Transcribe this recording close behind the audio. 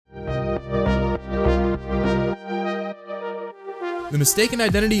The Mistaken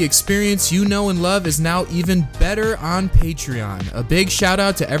Identity experience you know and love is now even better on Patreon. A big shout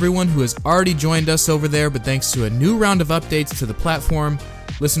out to everyone who has already joined us over there, but thanks to a new round of updates to the platform,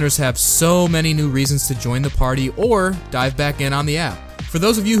 listeners have so many new reasons to join the party or dive back in on the app. For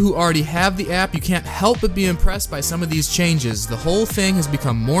those of you who already have the app, you can't help but be impressed by some of these changes. The whole thing has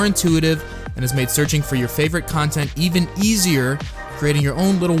become more intuitive and has made searching for your favorite content even easier, creating your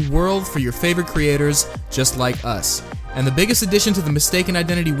own little world for your favorite creators just like us. And the biggest addition to the Mistaken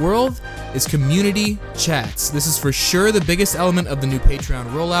Identity world is community chats. This is for sure the biggest element of the new Patreon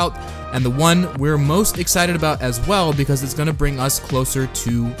rollout, and the one we're most excited about as well because it's going to bring us closer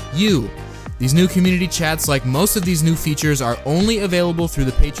to you. These new community chats, like most of these new features, are only available through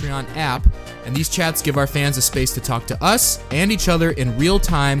the Patreon app, and these chats give our fans a space to talk to us and each other in real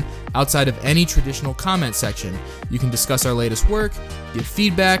time outside of any traditional comment section. You can discuss our latest work, give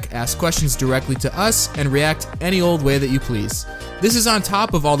feedback, ask questions directly to us, and react any old way that you please. This is on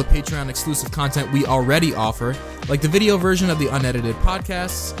top of all the Patreon exclusive content we already offer, like the video version of the unedited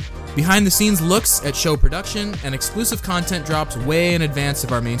podcasts, behind the scenes looks at show production, and exclusive content drops way in advance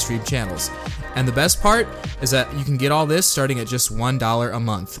of our mainstream channels. And the best part is that you can get all this starting at just $1 a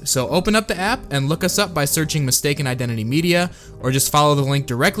month. So open up the app and look us up by searching Mistaken Identity Media, or just follow the link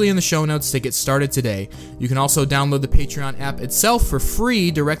directly in the show notes to get started today. You can also download the Patreon app itself for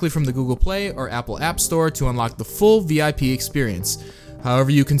free directly from the Google Play or Apple App Store to unlock the full VIP experience.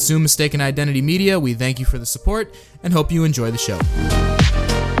 However you consume Mistaken Identity Media, we thank you for the support and hope you enjoy the show.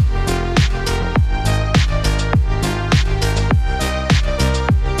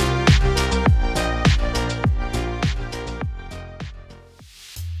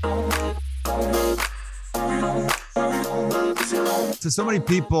 To so many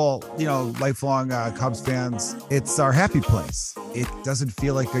people, lifelong Cubs fans, it's our happy place. It doesn't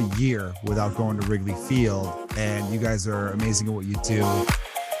feel like a year without going to Wrigley Field, and you guys are amazing at what you do.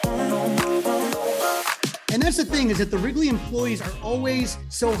 And that's the thing, is that the Wrigley employees are always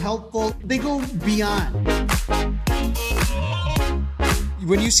so helpful. They go beyond.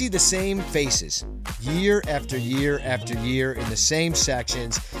 When you see the same faces year after year after year in the same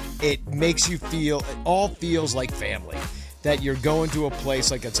sections, it makes you feel, it all feels like family. That you're going to a place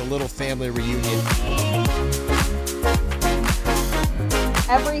like it's a little family reunion.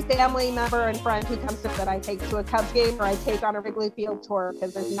 Every family member and friend who comes to that I take to a Cubs game or I take on a Wrigley Field tour,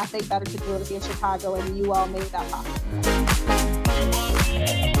 because there's nothing better to do than to be in Chicago, and you all made that possible.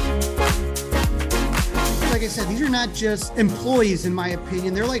 Like I said, these are not just employees, in my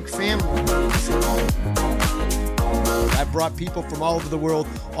opinion. They're like family. I've brought people from all over the world,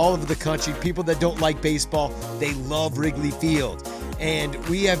 all over the country, people that don't like baseball. They love Wrigley Field. And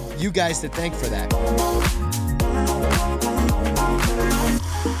we have you guys to thank for that.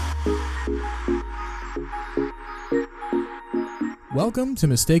 Welcome to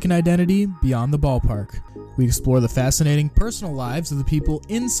Mistaken Identity Beyond the Ballpark. We explore the fascinating personal lives of the people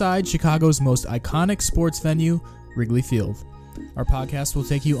inside Chicago's most iconic sports venue, Wrigley Field. Our podcast will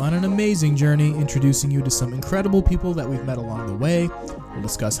take you on an amazing journey, introducing you to some incredible people that we've met along the way. We'll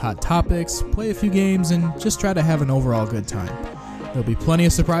discuss hot topics, play a few games, and just try to have an overall good time. There'll be plenty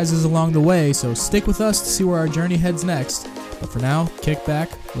of surprises along the way, so stick with us to see where our journey heads next. But for now, kick back,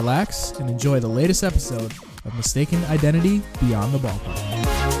 relax, and enjoy the latest episode of Mistaken Identity Beyond the Ballpark.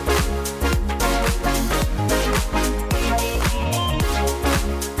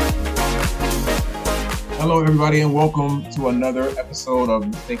 Hello, everybody, and welcome to another episode of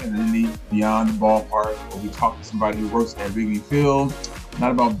Mistaken Identity Beyond the Ballpark, where we talk to somebody who works at Wrigley Field, not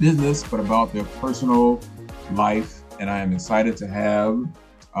about business, but about their personal life. And I am excited to have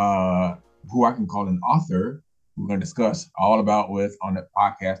who I can call an author we're going to discuss all about with on the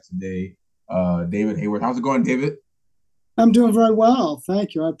podcast today, David Haworth. How's it going, David? I'm doing very well.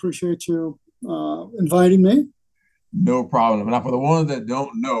 Thank you. I appreciate you inviting me. No problem. Now, for the ones that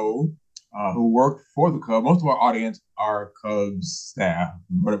don't know, who work for the Cubs, most of our audience are Cubs staff.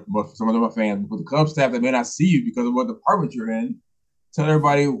 Some of them are fans. But the Cubs staff that may not see you because of what department you're in, tell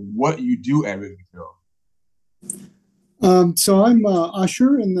everybody what you do at Wrigley Field. So I'm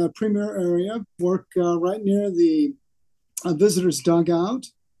usher in the premier area, work right near the visitors' dugout,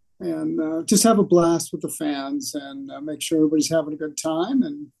 and just have a blast with the fans and make sure everybody's having a good time.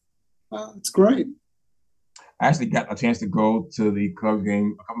 And it's great. I actually got a chance to go to the Cubs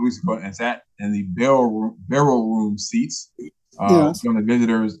game a couple weeks ago and sat in the barrel room seats Yes. on the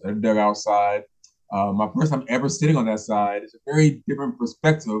visitors' dugout side. My first time ever sitting on that side. It's a very different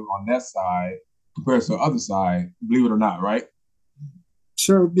perspective on that side compared to the other side, believe it or not, right?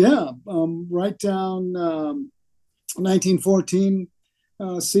 Sure, yeah. Right down 1914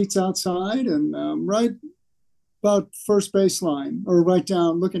 seats outside, and right about first baseline, or right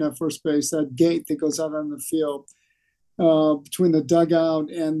down looking at first base, that gate that goes out on the field between the dugout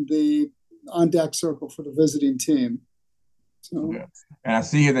and the on deck circle for the visiting team. So, yeah. And I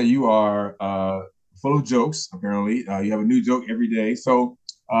see here that you are full of jokes. Apparently, you have a new joke every day. So,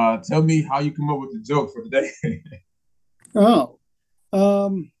 tell me how you come up with the joke for the day. oh,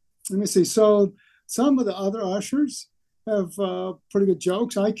 let me see. So, some of the other ushers have pretty good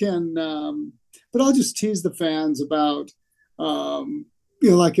jokes. I can, but I'll just tease the fans about,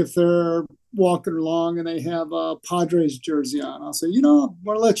 like if they're walking along and they have a Padres jersey on, I'll say, I want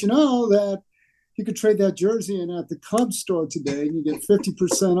to let you know that you could trade that jersey in at the Cubs store today and you get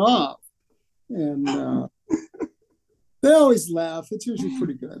 50% off. And they always laugh. It's usually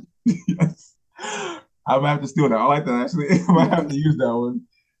pretty good. Yes. I might have to steal that. I like that, actually. I might have to use that one.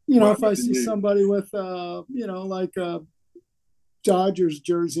 If I see somebody with, like a Dodgers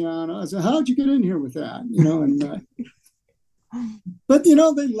jersey on, I say, how'd you get in here with that? But, they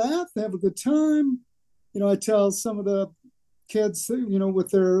laugh. They have a good time. I tell some of the kids,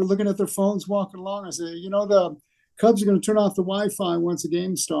 with their looking at their phones walking along, I say, the Cubs are going to turn off the Wi-Fi once the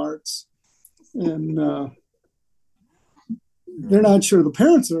game starts. And they're not sure. The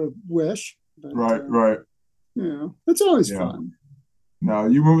parents are wish. But, right. It's always fun. Now,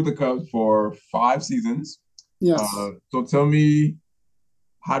 you were with the Cubs for 5 seasons. Yes. So tell me,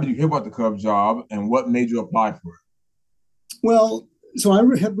 how did you hear about the Cubs job and what made you apply for it? Well, so I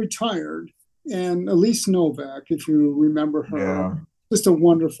had retired, and Elise Novak, if you remember her, just a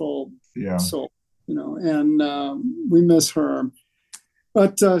wonderful soul, and we miss her.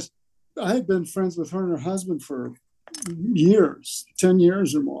 But I had been friends with her and her husband for years, 10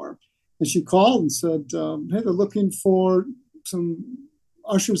 years or more. And she called and said, hey, they're looking for some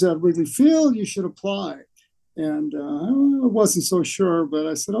ushers at Wrigley Field. You should apply. And I wasn't so sure, but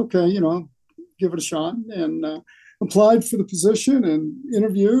I said, okay, give it a shot. And applied for the position and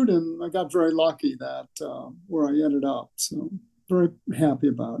interviewed, and I got very lucky that where I ended up. So very happy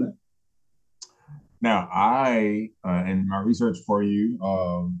about it. Now, in my research for you,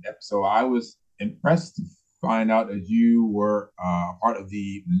 so I was impressed to find out that you were part of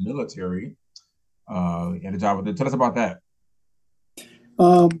the military. You had a job with it. Tell us about that.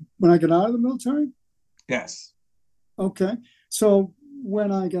 When I got out of the military? Yes. Okay. So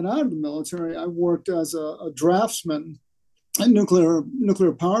when I got out of the military, I worked as a draftsman at nuclear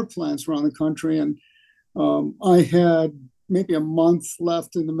power plants around the country. And I had maybe a month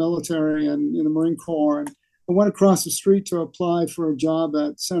left in the military and in the Marine Corps. And I went across the street to apply for a job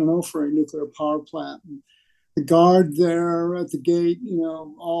at San Onofre nuclear power plant. And the guard there at the gate,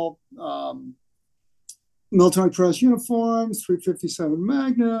 all military press uniforms, 357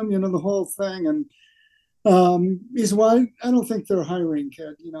 Magnum, the whole thing. And he said, well, I don't think they're hiring,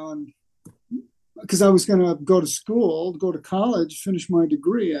 kid, and because I was going to go to college, finish my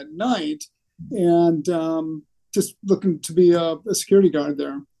degree at night, and just looking to be a security guard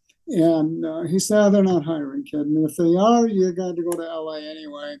there. And he said, they're not hiring, kid. And if they are, you got to go to LA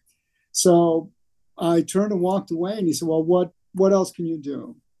anyway. So I turned and walked away, and he said, well, what else can you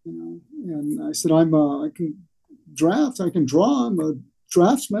do? And I said, I can draft, I can draw, I'm a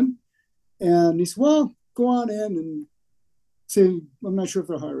draftsman. And he said, well, go on in and see, I'm not sure if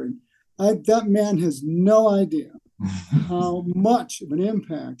they're hiring. That man has no idea how much of an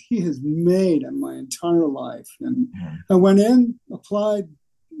impact he has made on my entire life. And I went in, applied,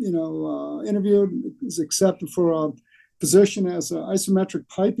 interviewed, was accepted for a position as an isometric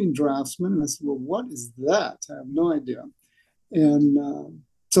piping draftsman. And I said, well, what is that? I have no idea. And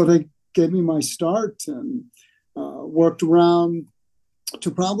so they gave me my start and worked around to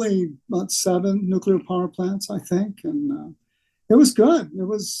probably about 7 nuclear power plants, I think. And it was good. It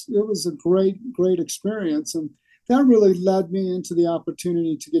was a great experience. And that really led me into the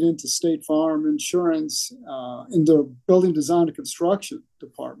opportunity to get into State Farm Insurance in the building design and construction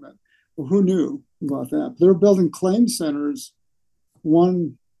department. Well, who knew about that? They were building claim centers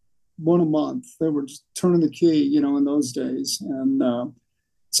one a month. They were just turning the key, in those days. And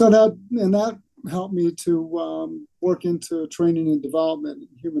so that helped me to work into training and development and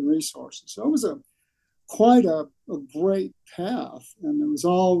human resources. So it was quite a great path. And it was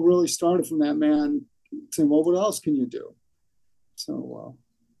all really started from that man saying, well, what else can you do? So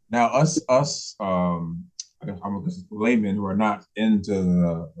now I'm a layman who are not into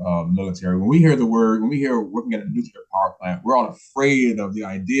the military. When we hear working at a nuclear power plant, we're all afraid of the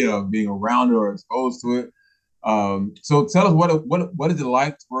idea of being around it or exposed to it. So tell us what is it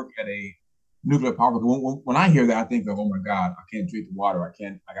like to work at a nuclear power plant? When I hear that, I think of, oh my God, I can't drink the water. I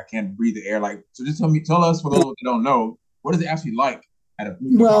can't breathe the air. So just tell us, for those who don't know, what is it actually like at a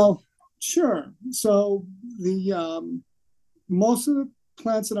nuclear power plant? Sure. So the most of the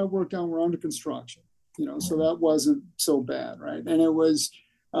plants that I worked on were under construction, so that wasn't so bad, right? And it was,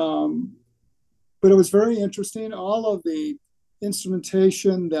 but it was very interesting. All of the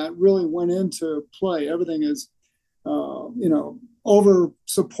instrumentation that really went into play, everything is, over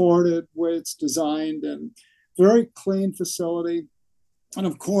supported way it's designed, and very clean facility. And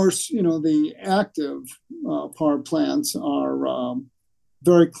of course, the active power plants are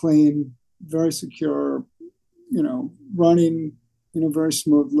very clean, very secure, running, very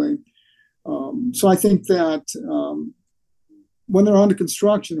smoothly. So I think that when they're under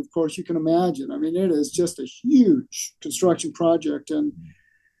construction, of course, you can imagine. I mean, it is just a huge construction project, and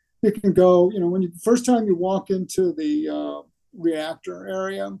it can go. When you first time you walk into the reactor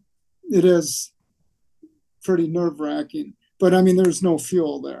area, it is pretty nerve-wracking. But I mean, there's no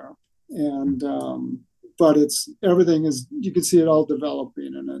fuel there, and but everything is. You can see it all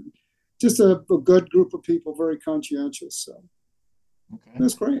developing, and just a good group of people, very conscientious. So Okay.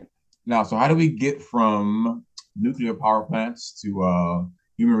 that's great. Now, so how do we get from nuclear power plants to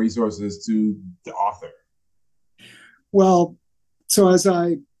human resources to the author? Well, so as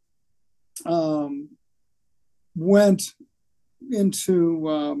I went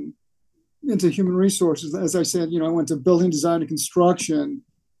into human resources, as I said, I went to building design and construction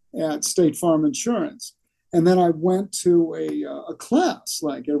at State Farm Insurance, and then I went to a class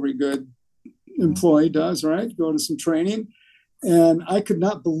like every good employee does, right? Go to some training, and I could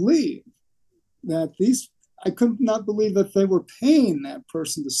not believe that they were paying that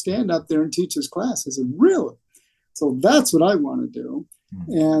person to stand up there and teach his class. I said, really? So that's what I want to do.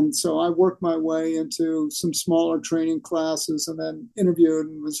 And so I worked my way into some smaller training classes, and then interviewed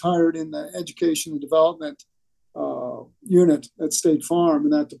and was hired in the education and development unit at State Farm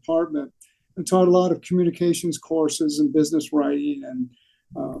in that department, and taught a lot of communications courses and business writing. And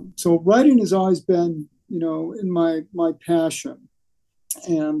so writing has always been, in my passion.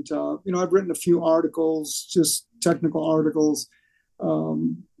 And, I've written a few articles, just technical articles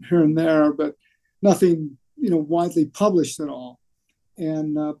here and there, but nothing, widely published at all.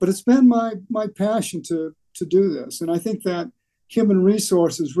 And but it's been my passion to do this, and I think that human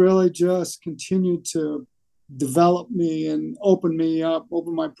resources really just continued to develop me and open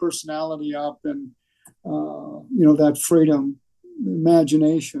my personality up, and that freedom,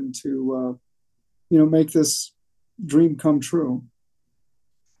 imagination to make this dream come true.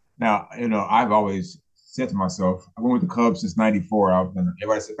 Now, I've always said to myself, I went with the Cubs since '94.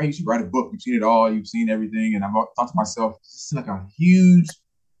 Everybody said, "Hey, you should write a book. You've seen it all. You've seen everything." And I've thought to myself, it's like a huge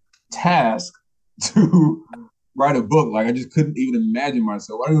task to write a book. Like, I just couldn't even imagine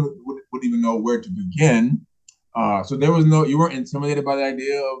myself. I wouldn't even know where to begin. So you weren't intimidated by the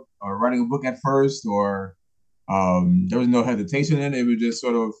idea of writing a book at first, or there was no hesitation in it. It was just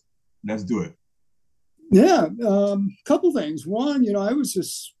sort of, let's do it. Yeah, couple things. One, I was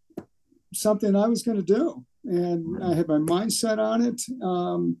just something I was going to do, and I had my mind set on it.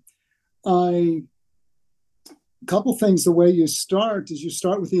 Couple things. The way you start is you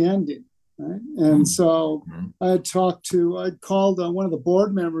start with the ending, right? And so I called one of the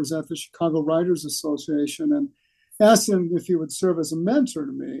board members at the Chicago Writers Association and asked him if he would serve as a mentor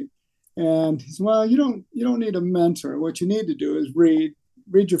to me. And he said, "Well, you don't need a mentor. What you need to do is read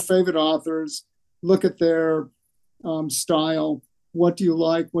your favorite authors, look at their style. What do you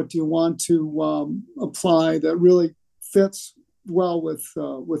like? What do you want to apply that really fits well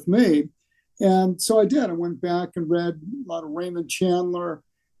with me?" And so I did. I went back and read a lot of Raymond Chandler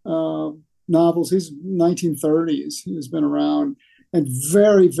novels. He's 1930s. He's been around, and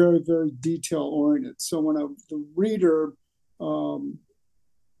very, very, very detail oriented. So when the reader,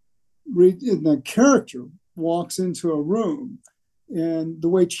 the character walks into a room, and the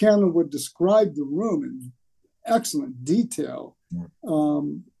way Chandler would describe the room in excellent detail,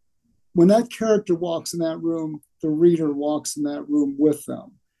 when that character walks in that room, the reader walks in that room with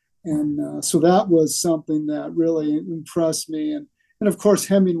them. And so that was something that really impressed me. And of course,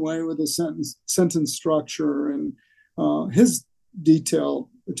 Hemingway with his sentence structure and his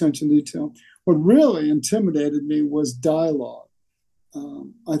attention to detail. What really intimidated me was dialogue.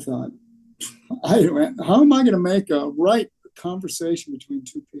 I thought, how am I going to make a right conversation between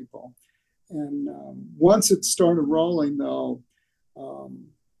two people? And once it started rolling, though,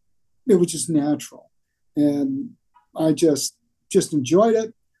 it was just natural. And I just enjoyed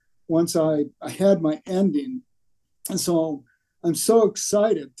it. Once I had my ending. And so I'm so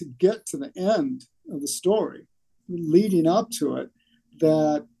excited to get to the end of the story, leading up to it,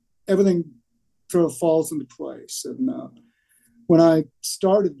 that everything sort of falls into place. And when I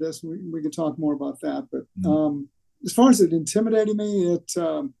started this, we can talk more about that. But as far as it intimidating me,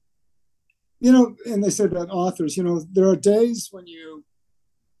 And they said that authors, there are days when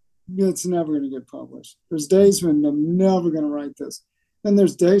it's never going to get published. There's days when I'm never going to write this. And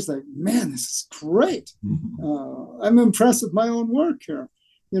there's days like, man, this is great. I'm impressed with my own work here.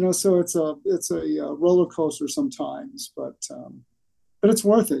 So it's a roller coaster sometimes, but it's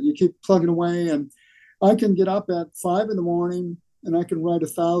worth it. You keep plugging away, and I can get up at 5 a.m. and I can write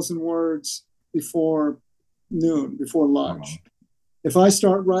 1,000 words before noon, before lunch. Wow. If I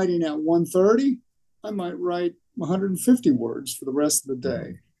start writing at 1:30, I might write 150 words for the rest of the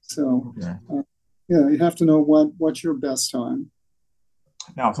day. So, you have to know what's your best time.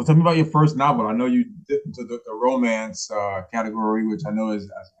 Now, so tell me about your first novel. I know you dipped into the romance category, which I know is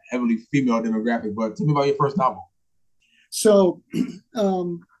a heavily female demographic, but tell me about your first novel. So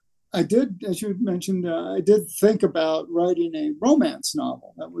I did, as you mentioned, I did think about writing a romance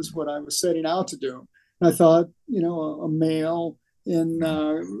novel. That was what I was setting out to do. And I thought, a male in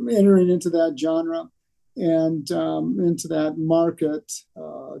entering into that genre and into that market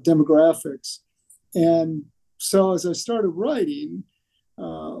demographics. And so as I started writing,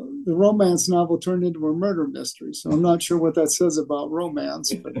 the romance novel turned into a murder mystery. So I'm not sure what that says about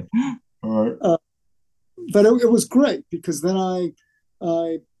romance, but all right. But it was great because then I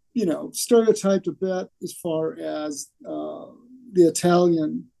stereotyped a bit as far as the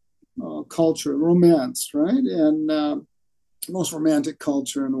Italian culture, romance, right? And most romantic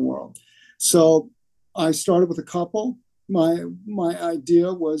culture in the world. So I started with a couple. My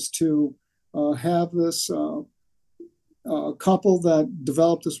idea was to have this couple that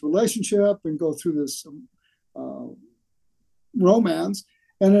developed this relationship and go through this romance.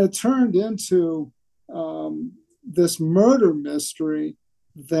 And it turned into this murder mystery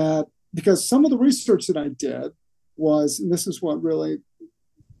that, because some of the research that I did was, and this is what really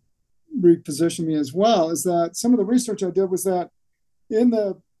repositioned me as well, is that some of the research I did was that in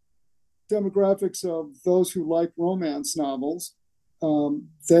the demographics of those who like romance novels,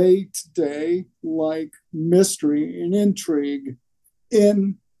 they today like mystery and intrigue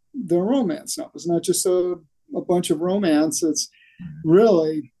in their romance novels. Not just a bunch of romance. It's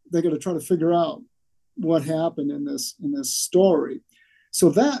really, they got to try to figure out what happened in this story. So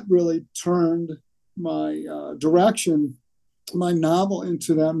that really turned my direction, my novel,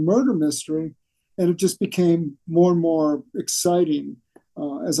 into that murder mystery, and it just became more and more exciting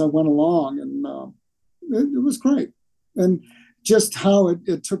as I went along, and it was great. And just how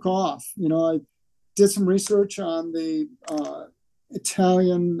it took off. I did some research on the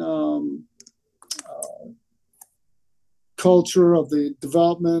Italian culture of the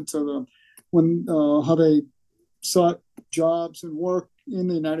development of how they sought jobs and work in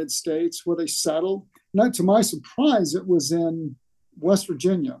the United States, where they settled. Not to my surprise, it was in West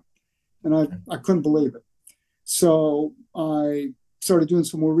Virginia, and I couldn't believe it. So I started doing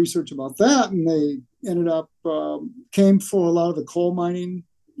some more research about that, and they ended up came for a lot of the coal mining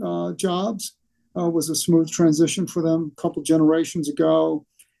jobs. Was a smooth transition for them a couple generations ago,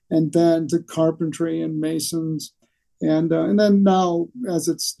 and then to carpentry and masons, and then now as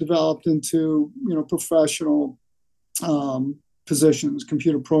it's developed into professional positions,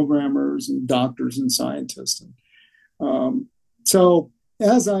 computer programmers and doctors and scientists. And so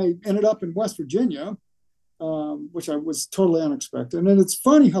as I ended up in West Virginia, which I was totally unexpected, and it's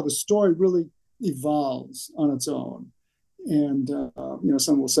funny how the story really evolves on its own. And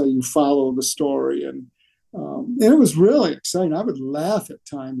some will say you follow the story, and it was really exciting. I would laugh at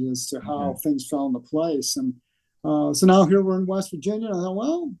times as to how things fell into place. And so now here we're in West Virginia. And I thought,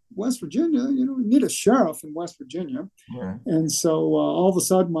 well, West Virginia, we need a sheriff in West Virginia. Yeah. And so all of a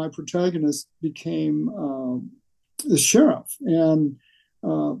sudden, my protagonist became the sheriff, and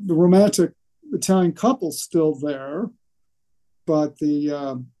the romantic Italian couple's still there, but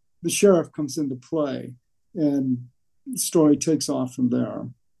the sheriff comes into play, and the story takes off from there.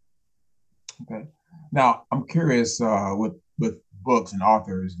 Okay. Now, I'm curious with books and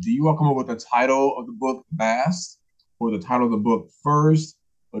authors, do you all come up with the title of the book last, or the title of the book first,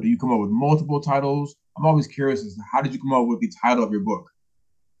 or do you come up with multiple titles? I'm always curious as to how did you come up with the title of your book?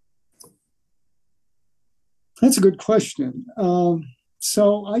 That's a good question.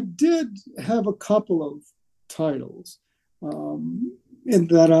 So I did have a couple of titles and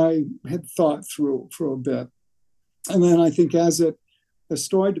that I had thought through for a bit. And then I think as the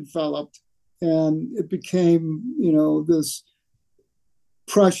story developed and it became, this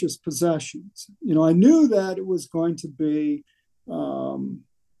precious possessions, I knew that it was going to be a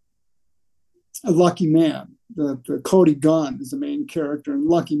lucky man. The Cody Gunn is the main character in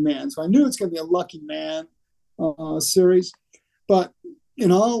Lucky Man. So I knew it's going to be a Lucky Man series. But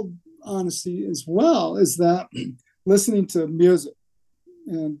in all honesty as well, is that listening to music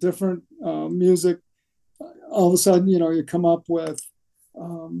and different music, all of a sudden, you come up with,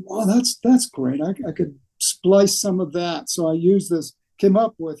 oh, that's great. I could splice some of that. So I came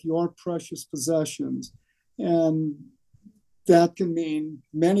up with Your Precious Possessions. And that can mean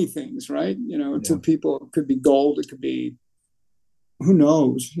many things, right? To people, it could be gold. It could be, who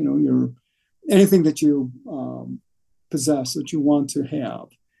knows, anything that you possess that you want to have.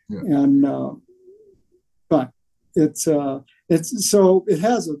 Yeah. And, but it's so it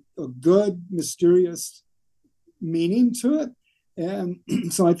has a good, mysterious meaning to it. And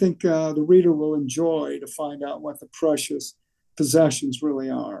so I think the reader will enjoy to find out what the precious possessions really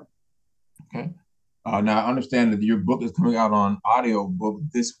are. Okay. Now I understand that your book is coming out on audiobook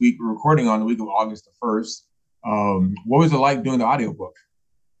this week. We're recording on the week of August the 1st. What was it like doing the audiobook?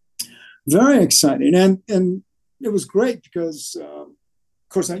 Very exciting. And it was great because, of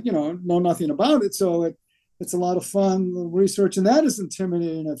course, I know nothing about it. So it's a lot of fun, the research, and that is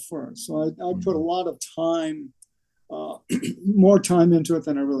intimidating at first. So I put a lot of time, more time into it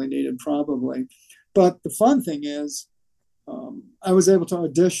than I really needed, probably. But the fun thing is I was able to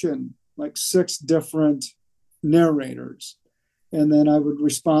audition like 6 different narrators, and then I would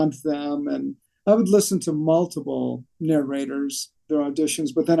respond to them, and I would listen to multiple narrators, their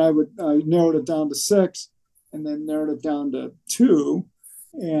auditions, but then I narrowed it down to 6 and then narrowed it down to 2.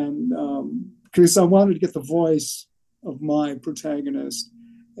 And because I wanted to get the voice of my protagonist,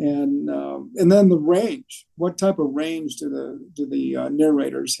 and then the range. What type of range do the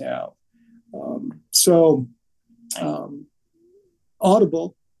narrators have?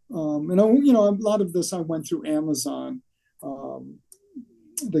 Audible. And a lot of this I went through Amazon,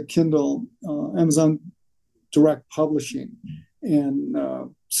 the Kindle, Amazon Direct Publishing, and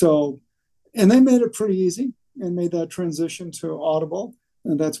they made it pretty easy and made that transition to Audible,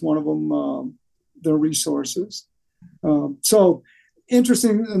 and that's one of them, their resources. So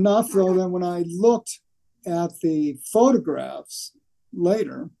interesting enough, though, that when I looked at the photographs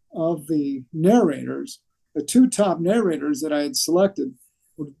later of the narrators, the 2 top narrators that I had selected,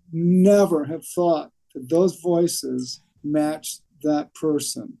 would never have thought that those voices matched that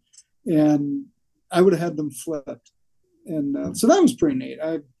person. And I would have had them flipped. And so that was pretty neat.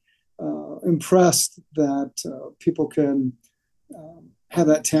 I'm impressed that people can have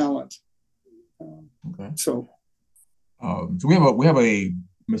that talent. Okay. So we have a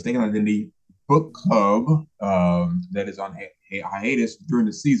Mistaken Identity book club that is on hiatus during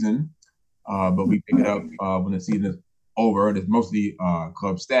the season, but we pick it up when the season is over. And it's mostly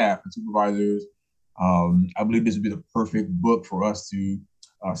club staff and supervisors. I believe this would be the perfect book for us to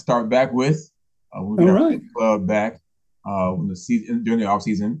start back with. We'll get our club back when the season, during the off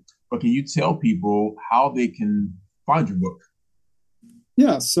season. But can you tell people how they can find your book?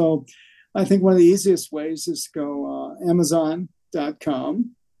 Yeah, so I think one of the easiest ways is to go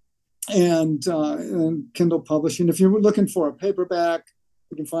Amazon.com and Kindle Publishing. If you're looking for a paperback,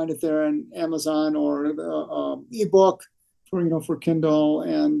 you can find it there on Amazon, or the ebook for Kindle,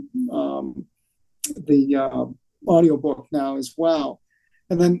 and the audiobook now as well.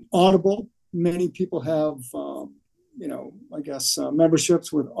 And then Audible, many people have,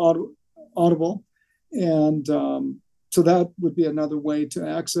 memberships with Audible. And so that would be another way to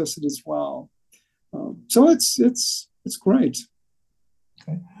access it as well. So it's great.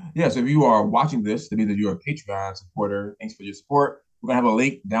 Okay. Yeah, so if you are watching this, that means that you're a Patreon supporter. Thanks for your support. We're going to have a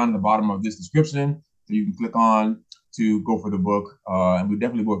link down in the bottom of this description that you can click on to go for the book. And we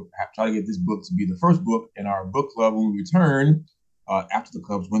definitely will try to get this book to be the first book in our book club when we return after the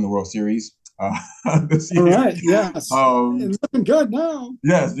Cubs win the World Series this year. All right, yes. It's looking good now.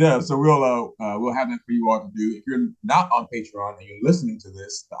 Yes. So we'll have that for you all to do. If you're not on Patreon and you're listening to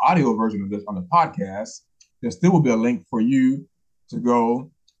this, the audio version of this on the podcast, there still will be a link for you to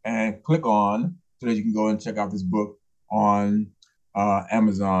go and click on so that you can go and check out this book on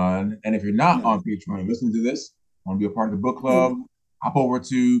Amazon. And if you're not on Patreon and listening to this, want to be a part of the book club, hop over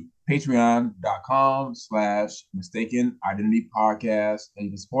to patreon.com/Mistaken Identity Podcast. And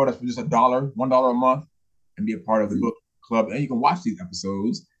you can support us for just $1 a month, and be a part of the book club. And you can watch these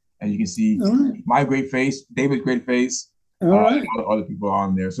episodes, and you can see my great face, David's great face, and all the other people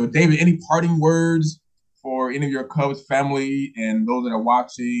on there. So, David, any parting words for any of your Cubs family and those that are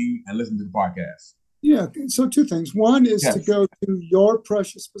watching and listening to the podcast? Yeah, so 2 things. One is to go to Your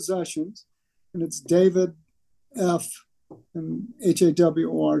Precious Possessions, and it's David F. and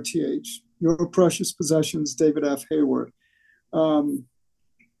Haworth. Your Precious Possessions, David F. Haworth.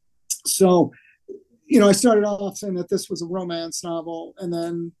 So, I started off saying that this was a romance novel and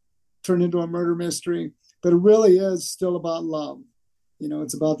then turned into a murder mystery, but it really is still about love.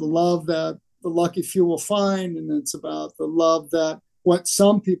 It's about the love that the lucky few will find, and it's about the love that what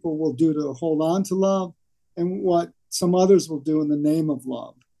some people will do to hold on to love and what some others will do in the name of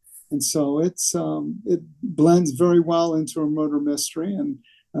love. And so it blends very well into a murder mystery, and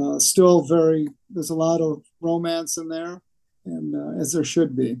there's a lot of romance in there, and as there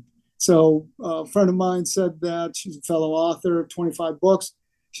should be. So a friend of mine said that, she's a fellow author of 25 books.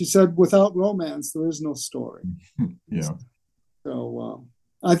 She said, without romance, there is no story. Yeah. So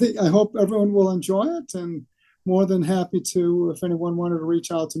I hope everyone will enjoy it, and more than happy to, if anyone wanted to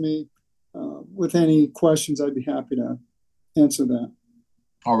reach out to me with any questions, I'd be happy to answer that.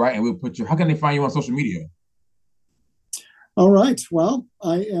 All right. And we'll how can they find you on social media? All right. Well,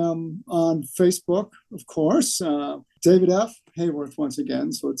 I am on Facebook, of course. David F. Haworth, once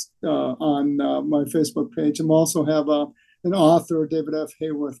again. So it's on my Facebook page. I also have an author, David F.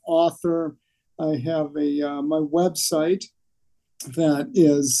 Haworth, author. I have my website that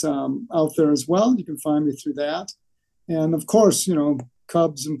is out there as well. You can find me through that. And of course,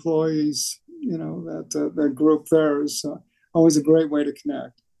 Cubs employees, that group there is always a great way to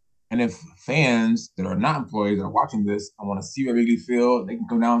connect. And if fans that are not employees that are watching this, I want to see Wrigley Field, they can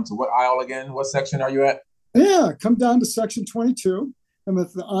come down to what aisle again? What section are you at? Yeah, come down to section 22. I'm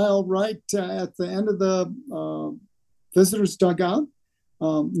at the aisle right at the end of the visitors dugout.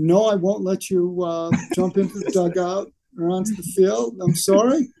 No, I won't let you jump into the dugout or onto the field. I'm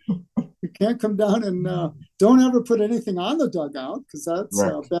sorry. You can't come down, and don't ever put anything on the dugout, because that's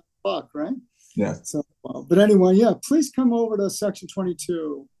right. Bad luck, right? Yeah. So, but anyway, yeah, please come over to section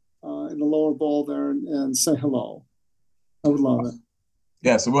 22 in the lower bowl there and say hello. I would love it.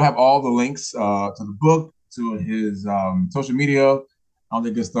 Yeah, so we'll have all the links to the book, to his social media, all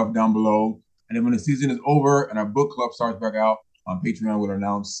the good stuff down below. And then when the season is over and our book club starts back out on Patreon, we'll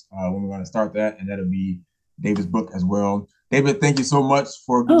announce when we're going to start that, and that'll be David's book as well. David, thank you so much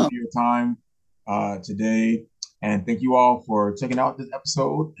for giving me your time today. And thank you all for checking out this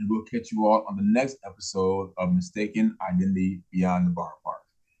episode. And we'll catch you all on the next episode of Mistaken Identity Beyond the Ballpark.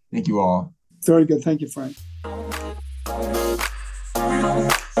 Thank you all. Very good. Thank you, Frank.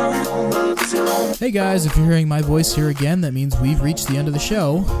 Hey guys, if you're hearing my voice here again, that means we've reached the end of the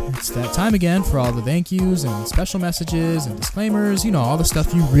show. It's that time again for all the thank yous and special messages and disclaimers, all the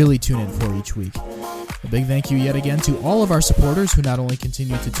stuff you really tune in for each week. A big thank you yet again to all of our supporters who not only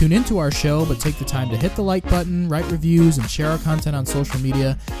continue to tune into our show, but take the time to hit the like button, write reviews, and share our content on social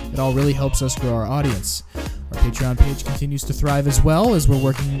media. It all really helps us grow our audience. Our Patreon page continues to thrive as well, as we're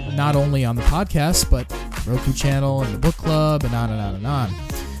working not only on the podcast, but the Roku channel and the book club, and on and on and on.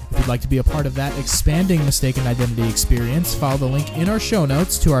 If you'd like to be a part of that expanding Mistaken Identity experience, follow the link in our show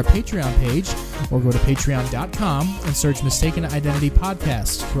notes to our Patreon page, or go to patreon.com and search Mistaken Identity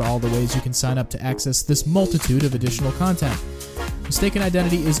Podcast for all the ways you can sign up to access this multitude of additional content. Mistaken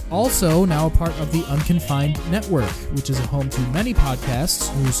Identity is also now a part of the Unconfined Network, which is a home to many podcasts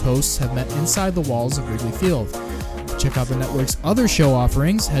whose hosts have met inside the walls of Wrigley Field. To check out the network's other show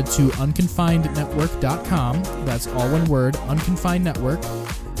offerings, head to unconfinednetwork.com. That's all one word,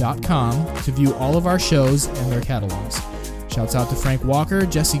 unconfinednetwork.com, to view all of our shows and their catalogs. Shouts out to Frank Walker,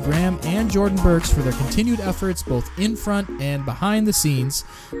 Jesse Graham, and Jordan Burks for their continued efforts both in front and behind the scenes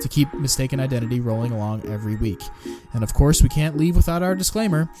to keep Mistaken Identity rolling along every week. And of course, we can't leave without our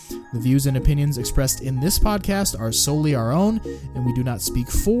disclaimer. The views and opinions expressed in this podcast are solely our own, and we do not speak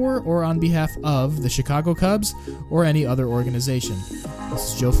for or on behalf of the Chicago Cubs or any other organization.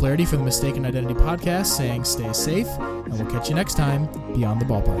 This is Joe Flaherty for the Mistaken Identity Podcast saying stay safe, and we'll catch you next time Beyond the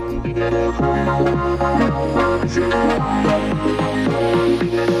Ballpark.